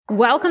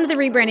Welcome to the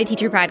Rebranded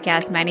Teacher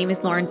Podcast. My name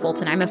is Lauren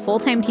Fulton. I'm a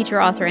full-time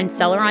teacher, author, and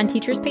seller on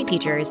Teachers Pay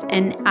Teachers,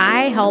 and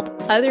I help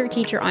other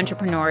teacher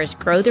entrepreneurs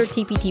grow their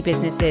TPT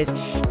businesses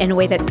in a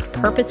way that's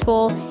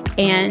purposeful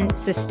and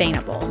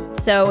sustainable.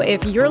 So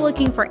if you're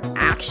looking for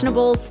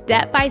actionable,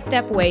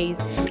 step-by-step ways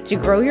to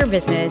grow your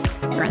business,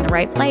 you're in the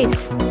right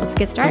place. Let's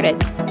get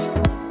started.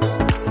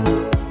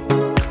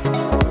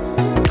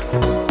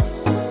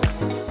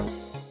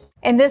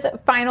 In this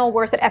final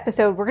Worth It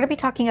episode, we're going to be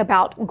talking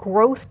about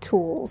growth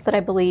tools that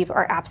I believe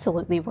are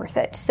absolutely worth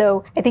it.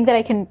 So I think that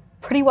I can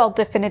pretty well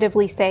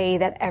definitively say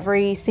that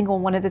every single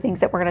one of the things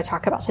that we're going to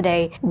talk about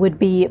today would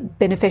be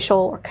beneficial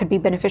or could be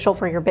beneficial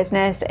for your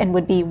business and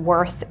would be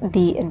worth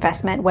the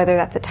investment, whether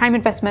that's a time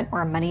investment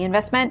or a money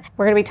investment.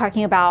 We're going to be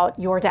talking about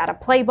Your Data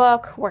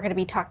Playbook. We're going to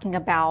be talking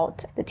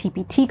about the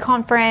TPT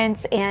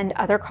conference and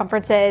other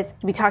conferences.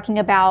 We'll be talking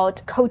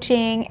about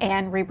coaching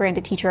and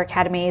Rebranded Teacher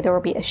Academy. There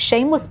will be a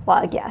shameless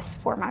plug, yes,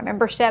 for my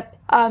membership.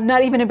 I'm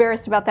not even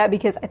embarrassed about that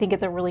because I think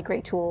it's a really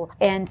great tool.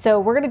 And so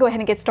we're going to go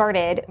ahead and get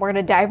started. We're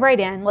going to dive right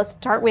in. Let's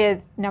start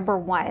with number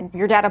one,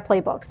 Your Data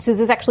Playbook. So this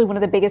is actually one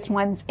of the biggest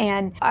ones.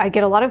 And I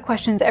get a lot of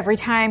questions every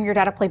time Your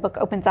Data Playbook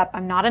opens up.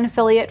 I'm not an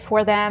affiliate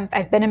for them.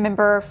 I've been a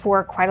member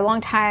for quite a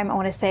long time. I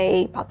want to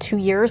say about 2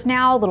 years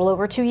now, a little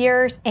over 2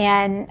 years.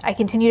 And I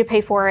continue to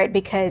pay for it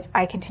because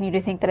I continue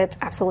to think that it's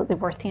absolutely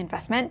worth the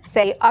investment.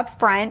 Say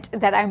upfront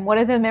that I'm one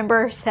of the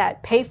members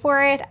that pay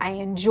for it. I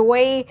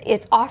enjoy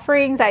its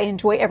offerings. I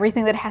enjoy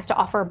everything that it has to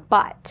offer,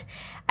 but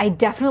I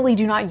definitely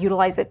do not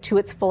utilize it to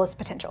its fullest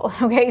potential.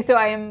 Okay, so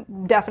I am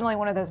definitely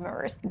one of those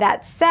members.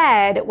 That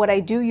said, what I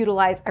do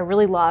utilize, I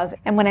really love.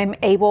 And when I'm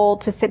able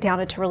to sit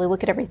down and to really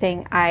look at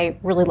everything, I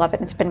really love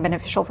it. It's been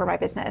beneficial for my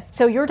business.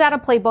 So Your Data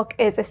Playbook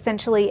is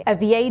essentially a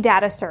VA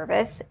data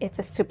service. It's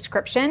a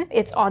subscription.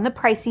 It's on the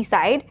pricey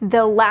side.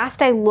 The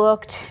last I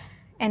looked,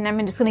 and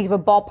I'm just going to give a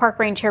ballpark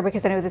range here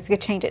because I know this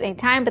could change at any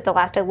time, but the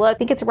last I looked, I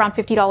think it's around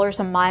 $50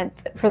 a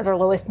month for their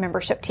lowest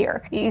membership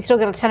tier. You still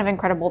get a ton of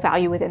incredible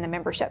value within the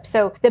membership.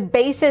 So the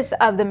basis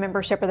of the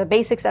membership, or the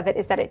basics of it,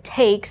 is that it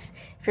takes,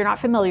 if you're not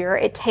familiar,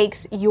 it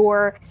takes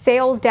your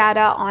sales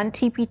data on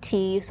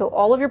TPT, so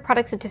all of your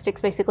product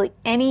statistics, basically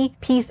any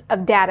piece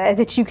of data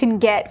that you can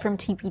get from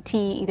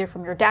TPT, either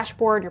from your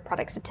dashboard, your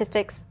product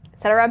statistics,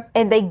 etc.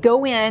 And they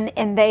go in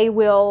and they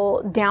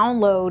will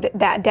download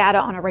that data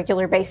on a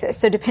regular basis.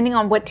 So depending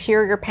on what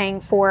tier you're paying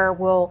for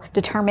will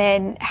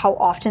determine how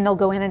often they'll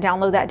go in and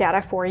download that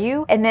data for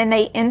you. And then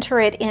they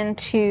enter it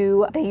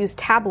into, they use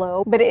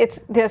Tableau, but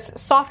it's this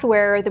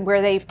software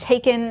where they've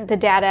taken the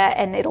data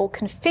and it'll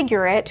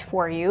configure it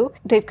for you.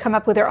 They've come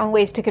up with their own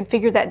ways to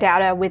configure that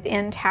data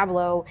within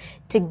Tableau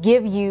to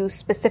give you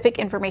specific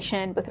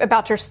information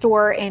about your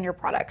store and your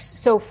products.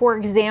 So for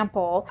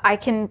example, I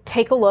can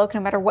take a look, no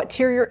matter what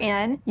tier you're in,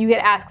 you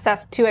get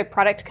access to a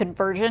product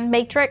conversion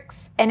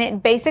matrix, and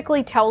it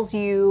basically tells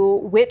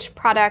you which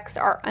products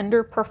are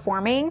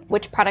underperforming,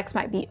 which products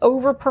might be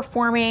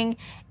overperforming,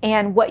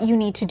 and what you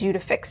need to do to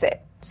fix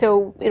it.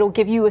 So it'll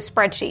give you a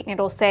spreadsheet and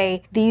it'll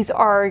say, these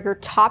are your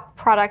top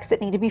products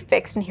that need to be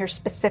fixed, and here's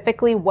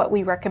specifically what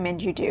we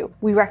recommend you do.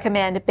 We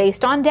recommend,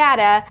 based on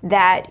data,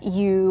 that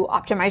you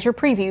optimize your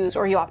previews,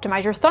 or you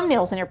optimize your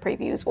thumbnails in your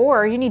previews,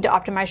 or you need to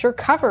optimize your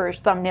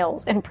covers,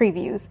 thumbnails, and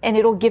previews. And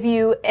it'll give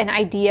you an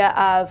idea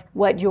of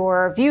what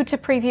your view to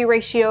preview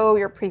ratio,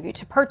 your preview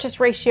to purchase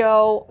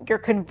ratio, your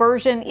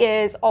conversion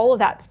is, all of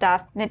that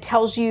stuff. And it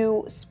tells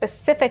you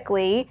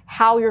specifically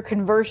how your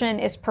conversion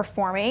is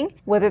performing,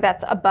 whether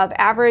that's above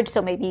average.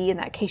 So maybe in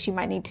that case, you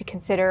might need to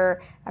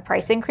consider a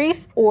price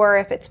increase, or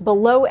if it's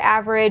below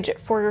average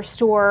for your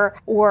store,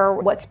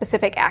 or what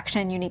specific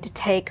action you need to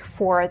take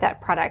for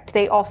that product.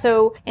 They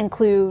also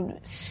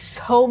include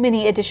so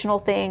many additional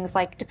things,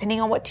 like depending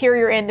on what tier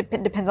you're in,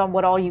 depends on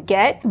what all you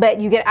get, but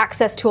you get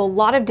access to a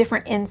lot of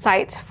different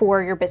insights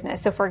for your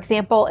business. So for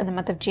example, in the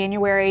month of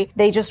January,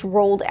 they just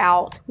rolled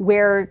out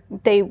where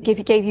they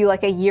gave you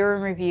like a year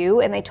in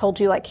review, and they told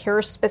you like,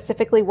 here's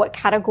specifically what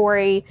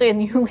category,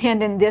 and you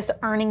land in this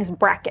earnings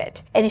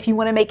bracket. And if you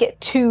want to make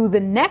it to the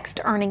next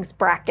earnings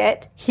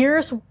bracket,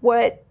 here's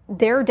what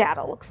their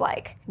data looks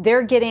like.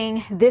 They're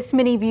getting this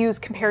many views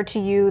compared to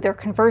you. Their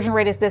conversion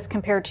rate is this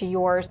compared to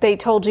yours. They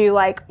told you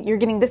like, you're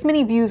getting this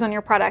many views on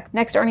your product.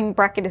 Next earning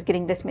bracket is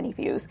getting this many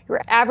views. Your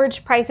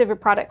average price of your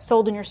product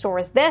sold in your store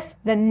is this.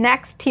 The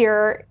next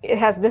tier, it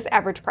has this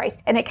average price.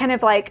 And it kind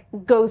of like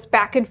goes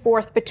back and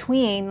forth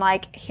between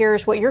like,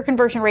 here's what your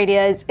conversion rate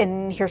is,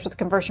 and here's what the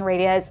conversion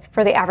rate is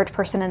for the average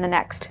person in the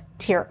next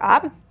tier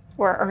up,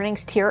 or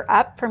earnings tier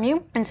up from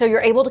you. And so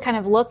you're able to kind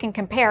of look and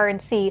compare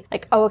and see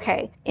like, oh,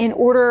 okay, in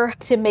order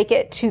to make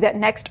it to that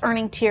next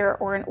earning tier,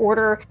 or in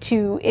order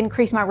to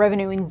increase my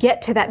revenue and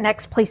get to that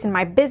next place in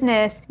my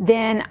business,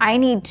 then I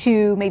need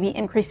to maybe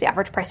increase the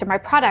average price of my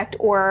product,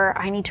 or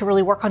I need to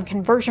really work on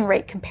conversion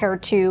rate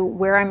compared to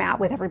where I'm at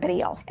with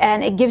everybody else.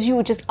 And it gives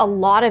you just a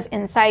lot of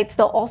insights.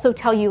 They'll also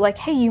tell you like,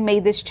 hey, you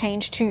made this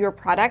change to your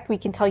product. We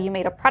can tell you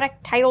made a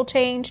product title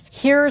change.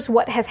 Here's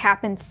what has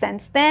happened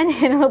since then.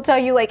 And it'll tell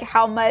you like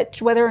how much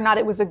switch, whether or not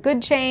it was a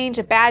good change,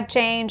 a bad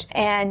change,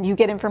 and you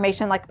get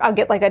information like I'll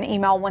get like an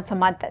email once a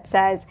month that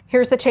says,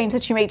 here's the change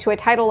that you made to a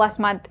title last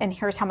month, and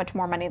here's how much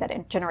more money that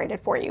it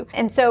generated for you.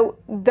 And so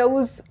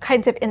those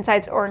kinds of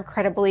insights are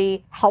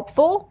incredibly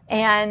helpful.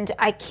 And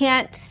I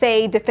can't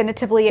say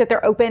definitively that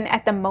they're open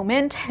at the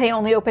moment. They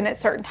only open at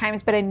certain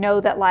times, but I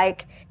know that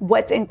like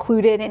what's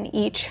included in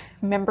each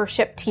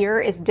membership tier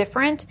is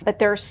different, but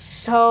there's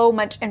so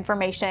much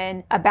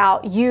information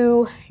about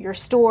you, your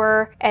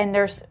store, and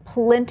there's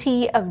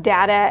plenty of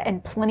data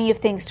and plenty of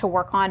things to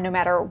work on no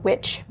matter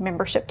which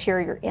membership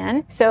tier you're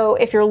in. So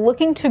if you're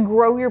looking to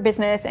grow your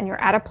business and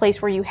you're at a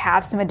place where you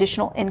have some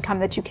additional income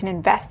that you can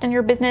invest in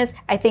your business,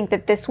 I think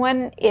that this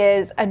one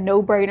is a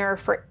no-brainer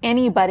for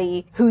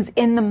anybody who's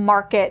in the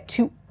market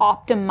to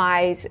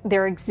optimize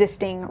their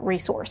existing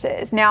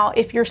resources. Now,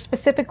 if you're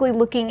specifically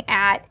looking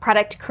at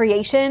product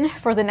creation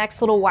for the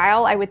next little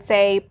while, I would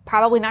say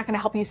probably not going to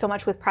help you so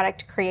much with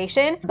product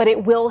creation, but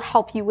it will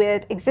help you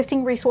with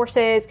existing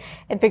resources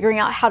and figuring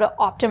out how to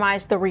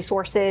optimize the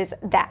resources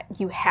that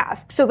you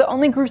have. So the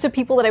only groups of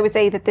people that I would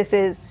say that this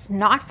is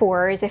not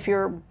for is if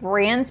you're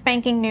brand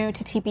spanking new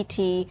to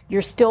TPT,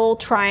 you're still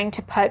trying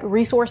to put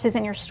resources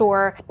in your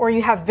store, or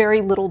you have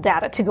very little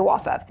data to go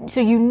off of. So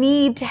you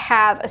need to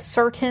have a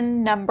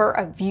certain number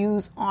of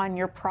views on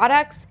your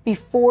products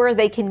before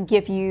they can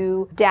give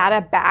you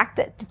data back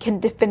that can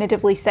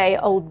definitively say,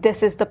 oh,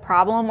 this is the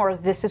problem or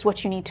this is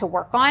what you need to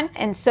work on.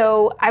 And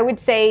so I would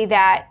say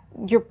that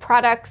your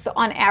products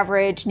on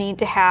average need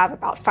to have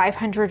about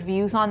 500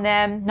 views on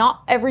them.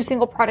 Not every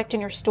single product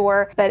in your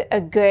store, but a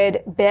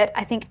good bit.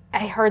 I think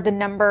I heard the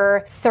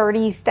number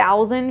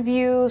 30,000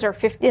 views or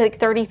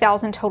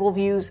 30,000 total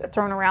views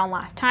thrown around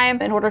last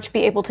time in order to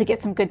be able to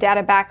get some good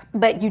data back.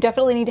 But you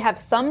definitely need to have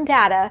some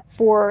data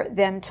for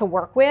them to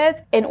work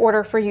with in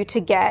order for you to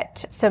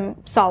get some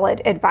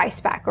solid advice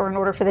back, or in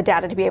order for the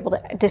data to be able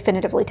to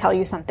definitively tell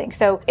you something.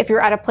 So if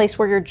you're at a place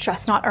where you're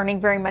just not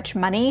earning very much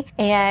money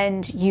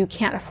and you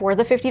can't afford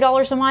the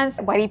 $50 a month,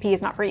 YDP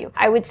is not for you.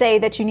 I would say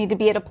that you need to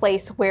be at a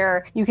place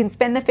where you can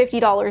spend the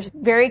 $50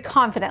 very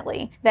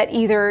confidently, that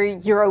either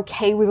you're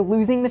okay with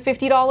losing the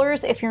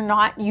 $50 if you're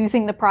not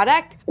using the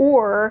product,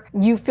 or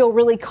you feel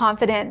really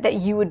confident that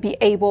you would be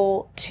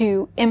able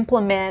to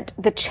implement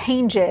the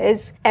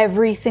changes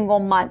every single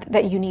month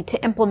that you need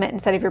to implement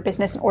inside of your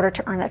business in order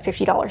to earn that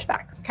 $50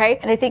 back. Okay.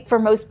 And I think for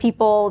most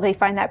people, they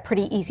find that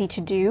pretty easy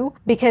to do,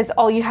 because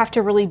all you have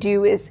to really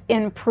do is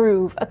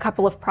improve a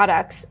couple of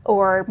products,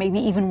 or maybe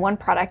even one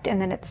product,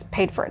 and then it's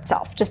paid for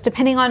itself. Just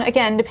depending on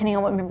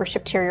what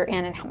membership tier you're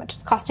in and how much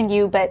it's costing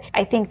you. But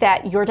I think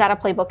that your data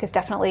playbook is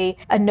definitely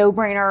a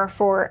no-brainer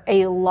for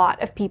a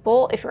lot of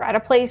people. If you're at a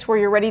place where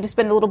you're ready to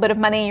spend a little bit of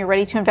money, you're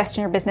ready to invest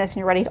in your business, and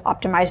you're ready to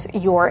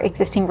optimize your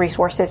existing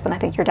resources, then I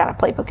think your data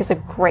playbook is a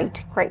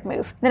great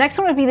move. The next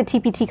one would be the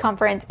TPT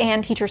conference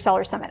and Teacher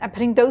Seller Summit. I'm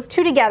putting those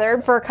two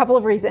together for a couple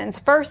of reasons.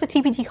 First, the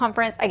TPT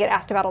conference I get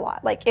asked about a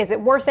lot. Like, is it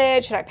worth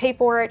it? Should I pay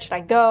for it? Should I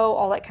go?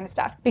 All that kind of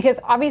stuff. Because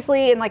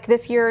obviously in like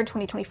this year, in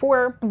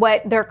 2024,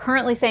 what they're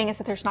currently saying is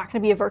that there's not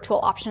going to be a virtual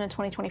option in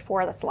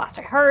 2024. That's the last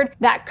I heard.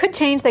 That could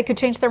change. They could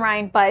change their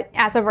mind. But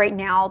as of right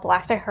now, the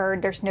last I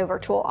heard, there's no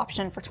virtual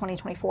option for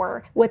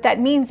 2024. What that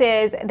means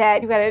is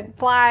that you've got to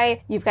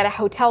fly, you've got a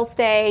hotel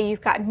stay,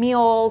 you've got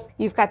meals,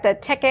 you've got the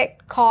ticket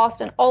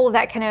cost, and all of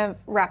that kind of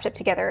wrapped up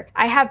together.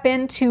 I have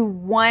been to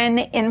one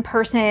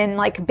in-person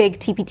like big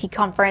TPT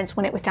conference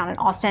when it was down in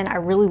Austin. I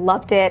really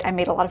loved it. I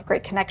made a lot of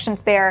great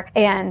connections there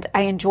and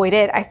I enjoyed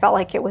it. I felt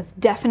like it was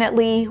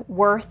definitely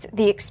worth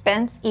the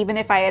expense, even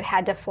if I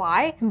had to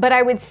fly. But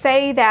I would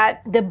say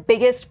that the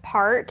biggest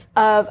part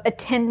of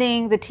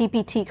attending the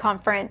TPT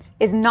conference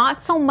is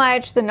not so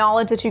much the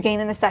knowledge that you gain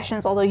in the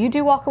sessions, although you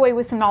do walk away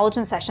with some knowledge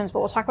in sessions, but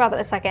we'll talk about that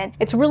in a second.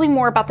 It's really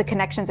more about the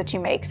connections that you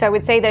make. So I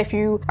would say that if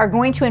you are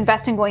going to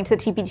invest in going to the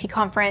TPT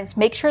conference,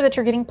 make sure that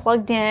you're getting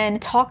plugged in,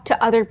 talk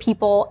to other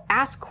people,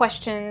 ask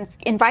questions,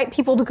 invite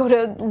people to go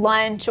to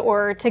lunch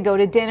or to go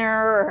to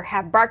dinner or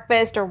have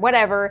breakfast or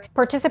whatever.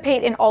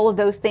 Participate in all of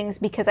those things,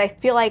 because I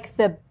feel like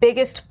the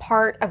biggest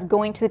part of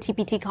going to the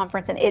TPT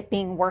conference and it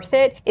being worth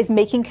it is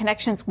making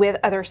connections with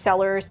other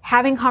sellers,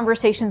 having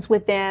conversations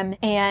with them,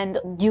 and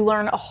you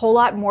learn a whole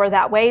lot more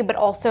that way, but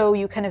also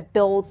you kind of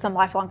build some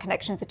lifelong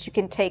connections that you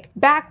can take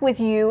back with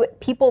you,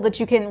 people that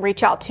you can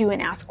reach out to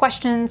and ask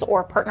questions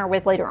or partner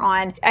with later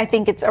on. I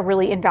think it's a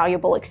really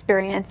invaluable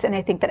experience, and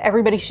I think that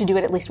everybody should do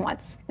it at least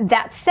once.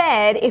 That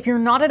said, if you're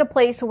not at a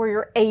place where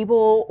you're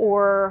able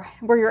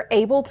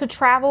to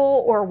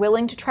travel or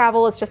willing to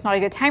travel, it's just not a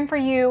good time for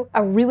you,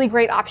 a really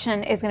great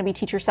option is going to be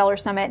Teacher Seller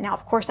Summit. Now,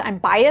 of course, I'm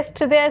biased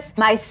to this.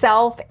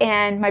 Myself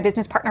and my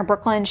business partner,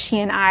 Brooklyn, she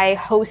and I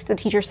host the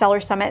Teacher Seller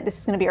Summit. This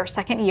is going to be our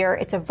second year.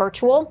 It's a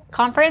virtual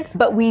conference,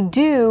 but we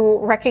do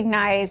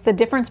recognize the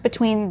difference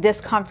between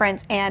this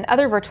conference and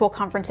other virtual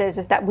conferences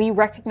is that we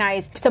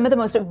recognize some of the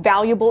most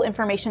valuable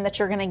information that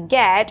you're going to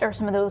get, or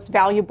some of those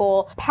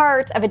valuable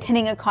parts of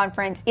attending a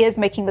conference is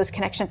making those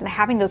connections and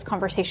having those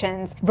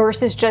conversations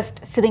versus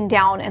just sitting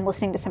down and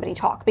listening to somebody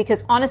talk.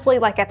 Because honestly,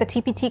 like at the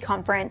TPT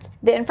conference,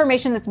 the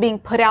information that's being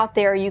put out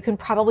there, you can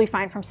probably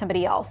find from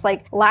somebody else.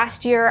 Like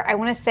last year, I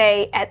want to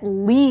say at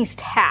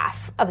least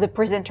half of the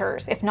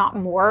presenters, if not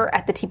more,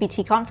 at the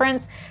TPT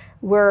conference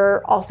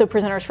were also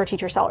presenters for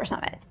Teacher Seller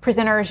Summit.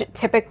 Presenters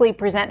typically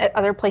present at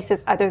other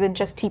places other than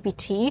just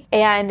TPT,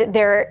 and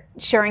they're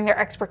sharing their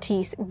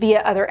expertise via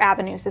other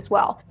avenues as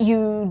well.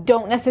 You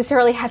don't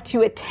necessarily have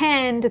to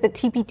attend the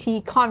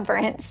TPT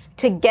conference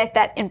to get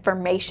that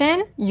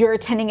information. You're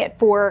attending it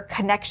for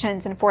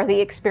connections and for the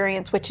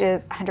experience, which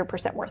is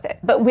 100% worth it.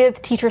 But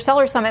with Teacher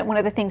Seller Summit, one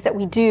of the things that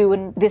we do,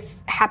 and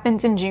this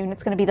happens in June,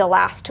 it's going to be the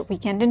last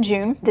weekend in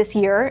June this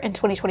year in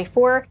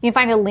 2024. You can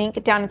find a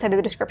link down inside of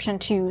the description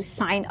to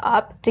sign up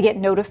to get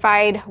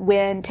notified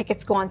when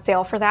tickets go on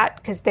sale for that,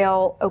 because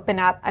they'll open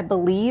up, I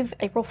believe,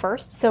 April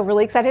 1st. So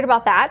really excited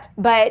about that.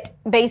 But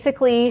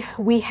basically,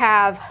 we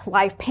have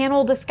live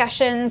panel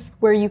discussions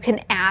where you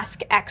can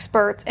ask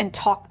experts and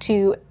talk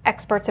to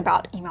experts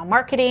about email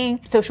marketing,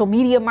 social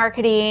media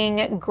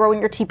marketing, growing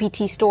your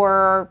TPT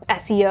store,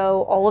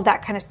 SEO, all of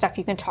that kind of stuff.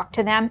 You can talk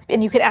to them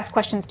and you can ask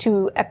questions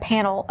to a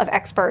panel of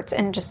experts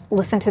and just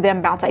listen to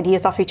them bounce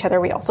ideas off each other.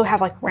 We also have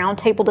like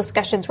roundtable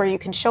discussions where you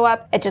can show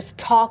up and just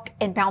talk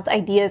and bounce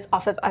ideas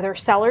off of other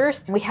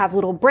sellers. We have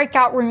little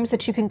breakout rooms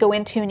that you can go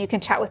into and you can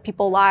chat with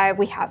people live.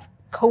 We have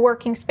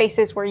co-working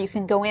spaces where you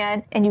can go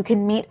in and you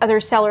can meet other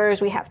sellers.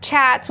 We have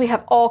chats. We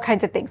have all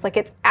kinds of things. Like,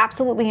 it's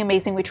absolutely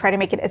amazing. We try to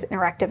make it as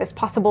interactive as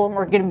possible, and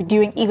we're going to be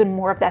doing even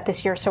more of that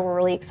this year. So we're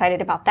really excited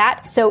about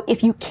that. So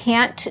if you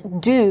can't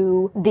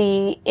do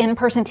the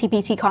in-person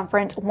TPT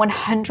conference,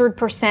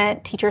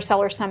 100% Teacher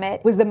Seller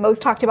Summit was the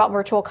most talked about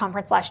virtual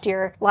conference last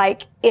year.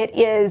 Like, it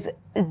is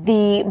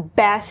the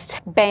best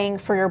bang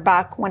for your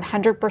buck.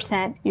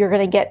 100%. You're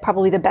going to get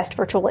probably the best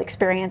virtual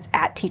experience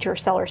at Teacher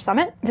Seller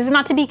Summit. This is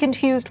not to be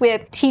confused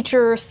with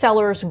Teacher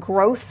Sellers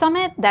Growth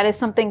Summit. That is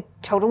something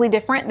totally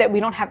different that we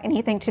don't have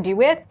anything to do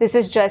with. This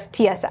is just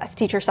TSS,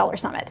 Teacher Seller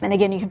Summit. And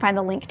again, you can find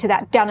the link to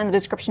that down in the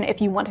description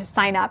if you want to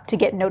sign up to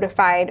get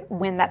notified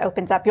when that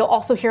opens up. You'll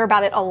also hear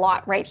about it a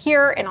lot right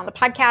here and on the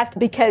podcast,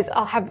 because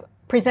I'll have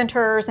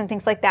presenters and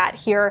things like that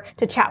here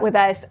to chat with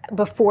us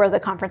before the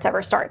conference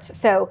ever starts.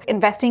 So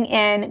investing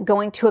in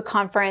going to a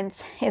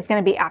conference is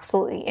going to be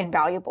absolutely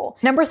invaluable.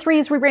 Number 3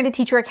 is Rebranded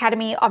Teacher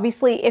Academy.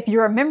 Obviously, if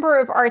you're a member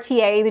of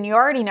RTA, then you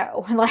already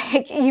know,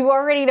 you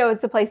already know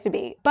it's the place to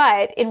be.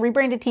 But in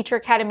Rebranded Teacher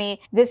Academy,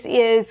 this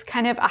is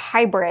kind of a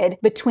hybrid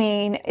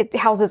between, it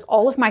houses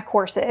all of my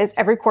courses,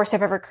 every course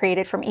I've ever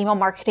created, from email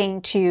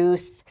marketing to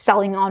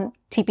selling on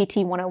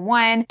TPT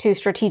 101 to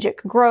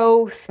strategic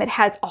growth. It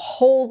has a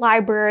whole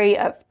library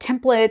of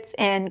templates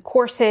and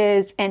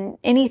courses and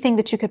anything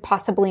that you could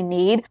possibly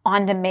need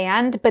on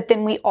demand. But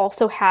then we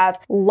also have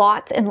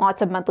lots and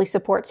lots of monthly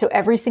support. So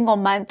every single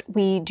month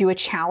we do a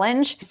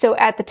challenge. So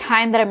at the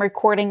time that I'm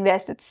recording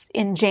this, it's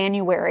in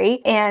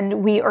January,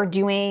 and we are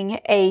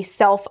doing a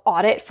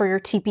self-audit for your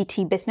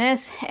TPT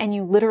business. And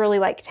you literally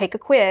take a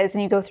quiz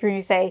and you go through and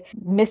you say,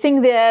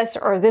 missing this,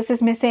 or this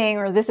is missing,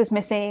 or this is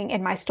missing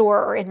in my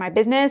store or in my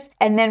business.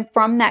 And then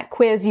from that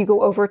quiz, you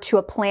go over to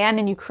a plan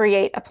and you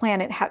create a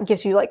plan. It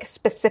gives you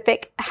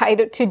specific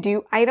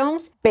to-do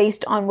items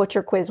based on what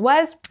your quiz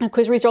was and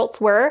quiz results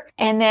were.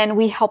 And then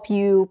we help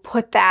you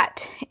put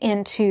that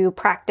into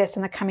practice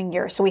in the coming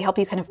year. So we help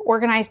you kind of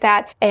organize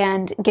that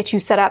and get you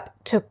set up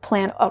to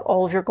plan out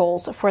all of your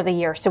goals for the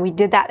year. So we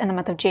did that in the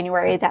month of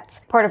January. That's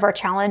part of our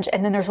challenge.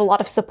 And then there's a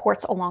lot of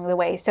supports along the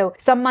way. So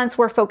some months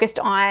we're focused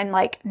on,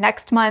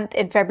 next month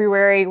in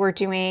February,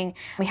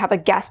 we have a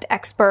guest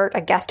expert,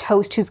 a guest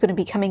host who's going to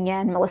be coming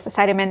in, Melissa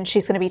Seidemann.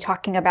 She's going to be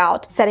talking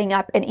about setting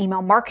up an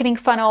email marketing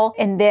funnel.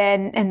 And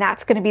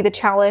that's going to be the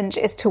challenge,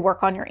 is to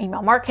work on your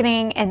email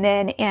marketing. And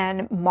then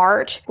in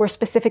March, we're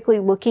specifically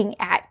looking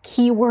at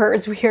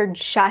keywords. We are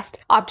just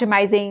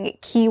optimizing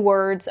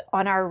keywords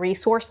on our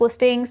resource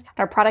listings,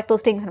 our product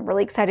listings, and I'm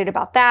really excited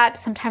about that.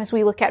 Sometimes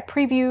we look at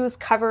previews,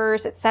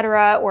 covers,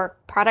 etc., or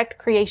product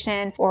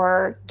creation,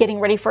 or getting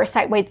ready for a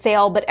site-wide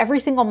sale. But every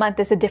single month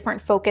is a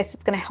different focus.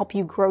 It's going to help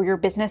you grow your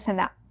business in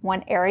that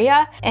one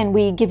area. And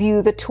we give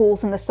you the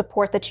tools and the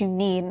support that you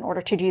need in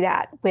order to do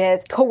that,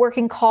 with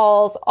co-working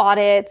calls,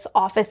 audits,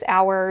 office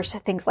hours,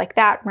 things like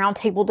that,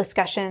 roundtable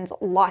discussions,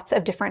 lots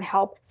of different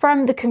help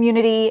from the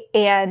community.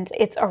 And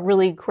it's a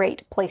really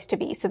great place to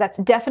be. So that's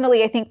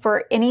definitely, I think,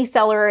 for any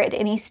seller at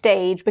any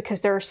stage, because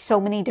there are so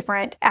many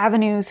different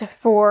avenues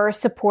for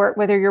support,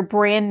 whether you're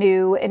brand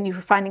new and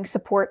you're finding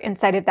support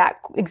inside of that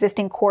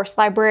existing course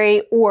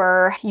library,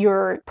 or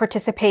you're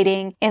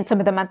participating in some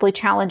of the monthly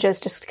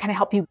challenges just to kind of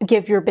help you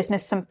give your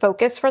business some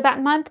focus for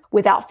that month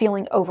without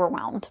feeling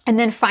overwhelmed. And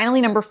then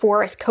finally, number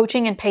 4 is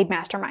coaching and paid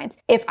masterminds.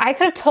 If I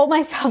could have told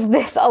myself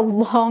this a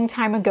long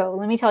time ago,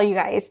 let me tell you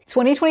guys,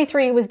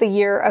 2023 was the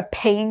year of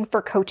paying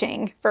for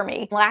coaching for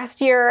me. Last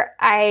year,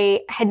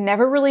 I had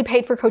never really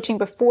paid for coaching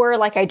before.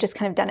 I just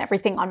kind of done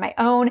everything on my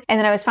own. And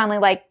then I was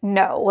finally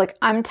no,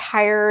 I'm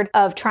tired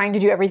of trying to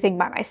do everything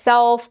by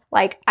myself.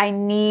 I I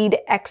need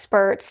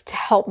experts to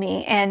help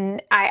me.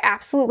 And I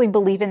absolutely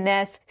believe in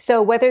this.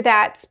 So whether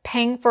that's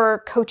paying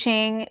for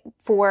coaching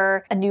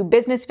for a new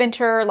business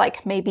venture,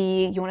 like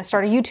maybe you want to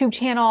start a YouTube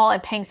channel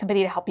and paying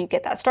somebody to help you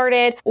get that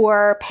started,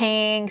 or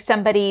paying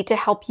somebody to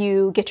help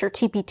you get your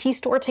TPT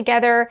store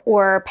together,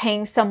 or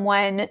paying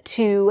someone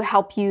to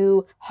help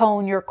you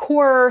hone your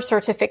course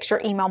or to fix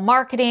your email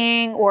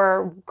marketing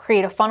or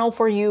create a funnel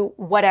for you,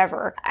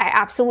 whatever. I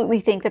absolutely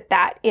think that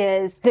that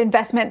is an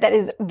investment that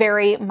is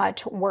very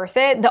much worth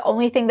it. The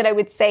only thing that I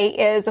would say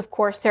is, of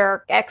course, there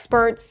are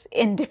experts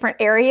in different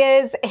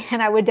areas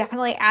and I would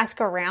definitely ask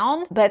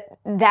around, but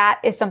that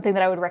is something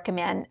that I would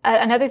recommend.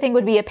 Another thing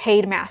would be a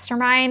paid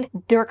mastermind.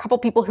 There are a couple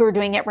people who are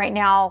doing it right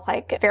now,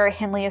 like Vera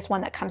Henley is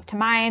one that comes to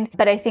mind,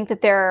 but I think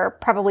that there are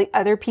probably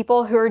other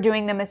people who are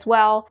doing them as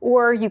well.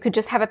 Or you could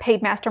just have a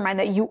paid mastermind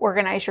that you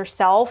organize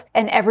yourself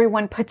and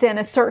everyone puts in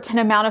a certain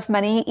amount of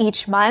money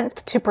each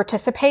month to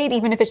participate,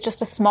 even if it's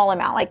just a small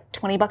amount, like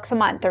 $20 a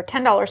month or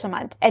 $10 a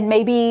month. And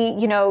maybe,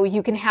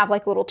 you can have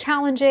like little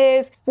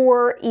challenges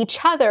for each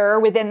other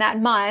within that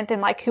month.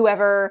 And like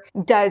whoever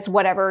does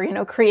whatever,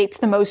 creates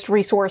the most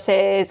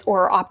resources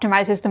or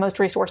optimizes the most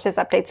resources,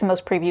 updates the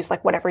most previews,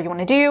 like whatever you want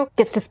to do,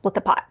 gets to split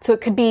the pot. So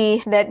it could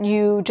be that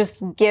you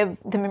just give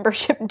the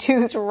membership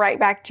dues right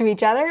back to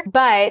each other.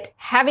 But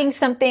having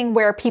something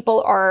where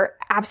people are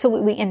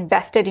absolutely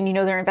invested and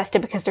they're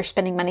invested because they're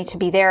spending money to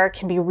be there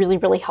can be really,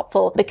 really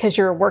helpful, because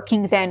you're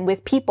working then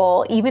with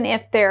people, even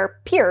if they're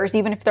peers,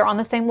 even if they're on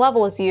the same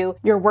level as you,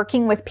 you're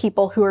working with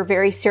people who are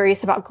very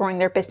serious about growing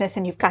their business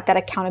and you've got that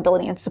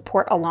accountability and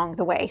support along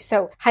the way.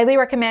 So highly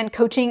recommend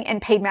coaching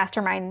and paid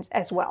masterminds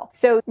as well.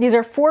 So these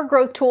are 4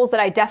 growth tools that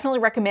I definitely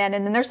recommend.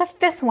 And then there's a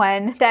 5th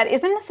one that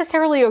isn't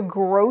necessarily a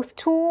growth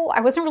tool.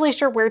 I wasn't really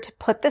sure where to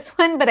put this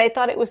one, but I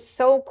thought it was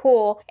so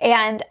cool.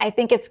 And I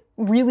think it's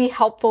really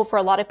helpful for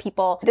a lot of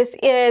people. This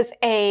is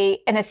an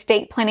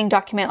estate planning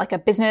document, like a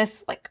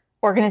business,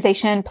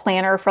 organization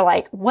planner for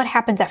what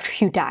happens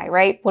after you die,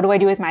 right? What do I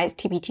do with my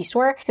TPT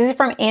store? This is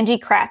from Angie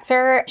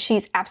Kratzer.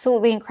 She's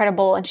absolutely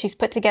incredible. And she's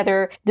put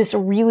together this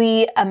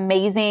really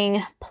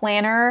amazing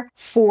planner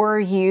for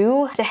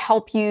you to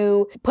help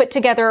you put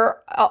together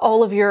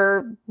all of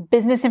your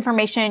business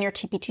information, your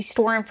TPT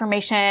store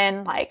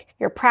information,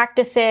 your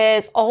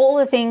practices, all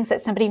the things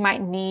that somebody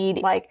might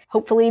need.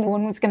 Hopefully no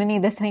one's going to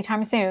need this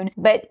anytime soon.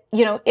 But,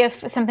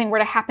 if something were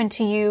to happen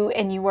to you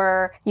and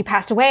you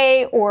passed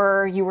away,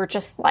 or you were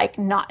just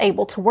not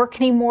able to work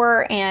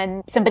anymore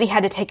and somebody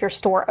had to take your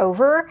store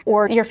over,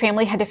 or your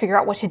family had to figure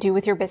out what to do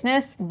with your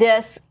business,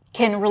 this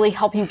can really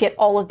help you get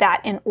all of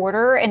that in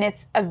order. And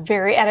it's at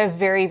a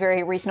very,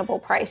 very reasonable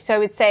price. So I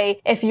would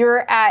say if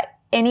you're at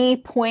any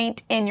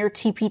point in your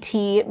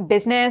TPT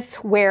business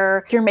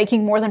where you're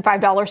making more than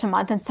 $5 a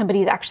month and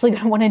somebody's actually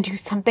going to want to do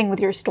something with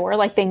your store,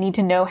 they need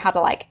to know how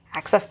to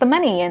access the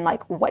money and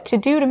what to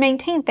do to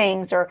maintain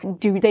things, or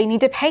do they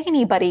need to pay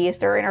anybody?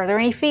 Are there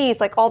any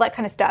fees? All that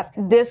kind of stuff.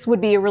 This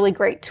would be a really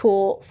great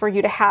tool for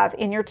you to have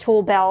in your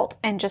tool belt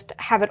and just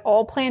have it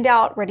all planned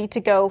out, ready to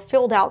go,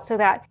 filled out, so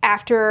that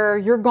after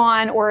you're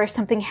gone, or if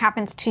something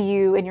happens to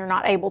you and you're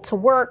not able to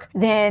work,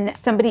 then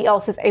somebody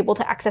else is able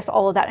to access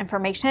all of that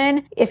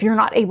information if you're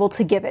not able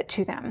to give it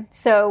to them.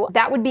 So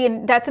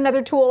that's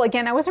another tool.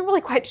 Again, I wasn't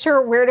really quite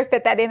sure where to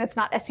fit that in. It's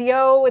not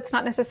SEO. It's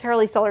not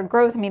necessarily seller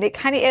growth. It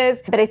kind of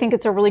is, but I think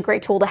it's a really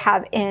great tool to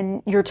have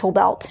in your tool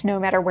belt, no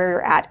matter where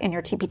you're at in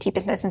your TPT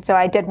business. And so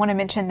I did want to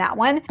mention that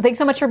one. Thanks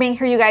so much for being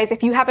here, you guys.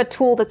 If you have a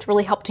tool that's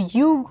really helped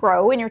you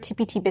grow in your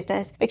TPT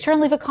business, make sure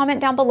and leave a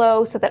comment down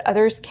below so that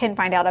others can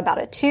find out about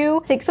it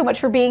too. Thanks so much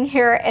for being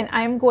here. And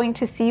I'm going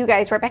to see you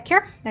guys right back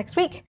here next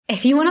week.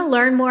 If you want to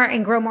learn more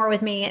and grow more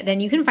with me, then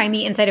you can find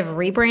me inside of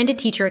Rebranded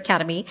Teacher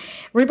Academy.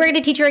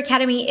 Rebranded Teacher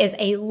Academy is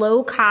a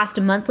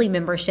low-cost monthly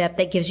membership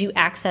that gives you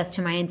access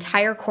to my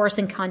entire course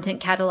and content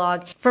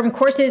catalog, from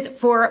courses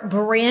for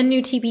brand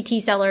new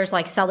TPT sellers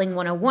like Selling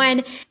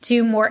 101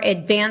 to more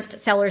advanced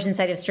sellers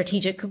inside of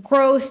strategic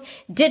growth,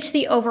 Ditch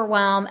the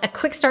Overwhelm, a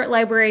quick start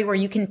library where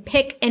you can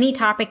pick any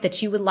topic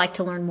that you would like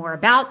to learn more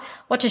about,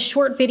 watch a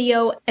short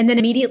video, and then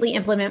immediately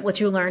implement what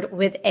you learned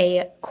with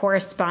a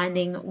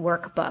corresponding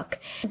workbook.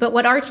 But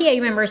what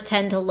RTA members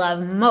tend to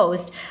love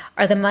most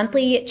are the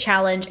monthly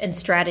challenge and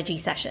strategy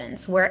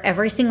sessions, where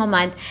every single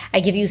month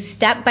I give you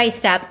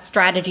step-by-step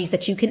strategies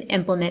that you can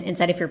implement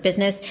inside of your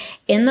business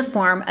in the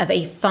form of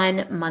a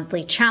fun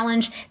monthly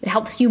challenge that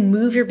helps you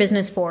move your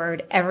business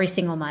forward every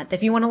single month.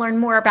 If you want to learn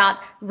more about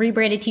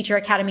Rebranded Teacher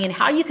Academy and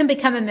how you can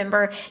become a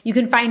member, you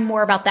can find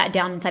more about that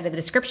down inside of the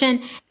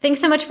description.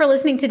 Thanks so much for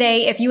listening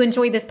today. If you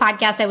enjoyed this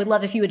podcast, I would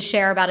love if you would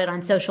share about it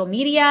on social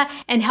media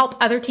and help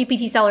other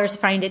TPT sellers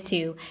find it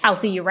too. I'll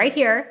see you right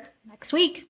here next week.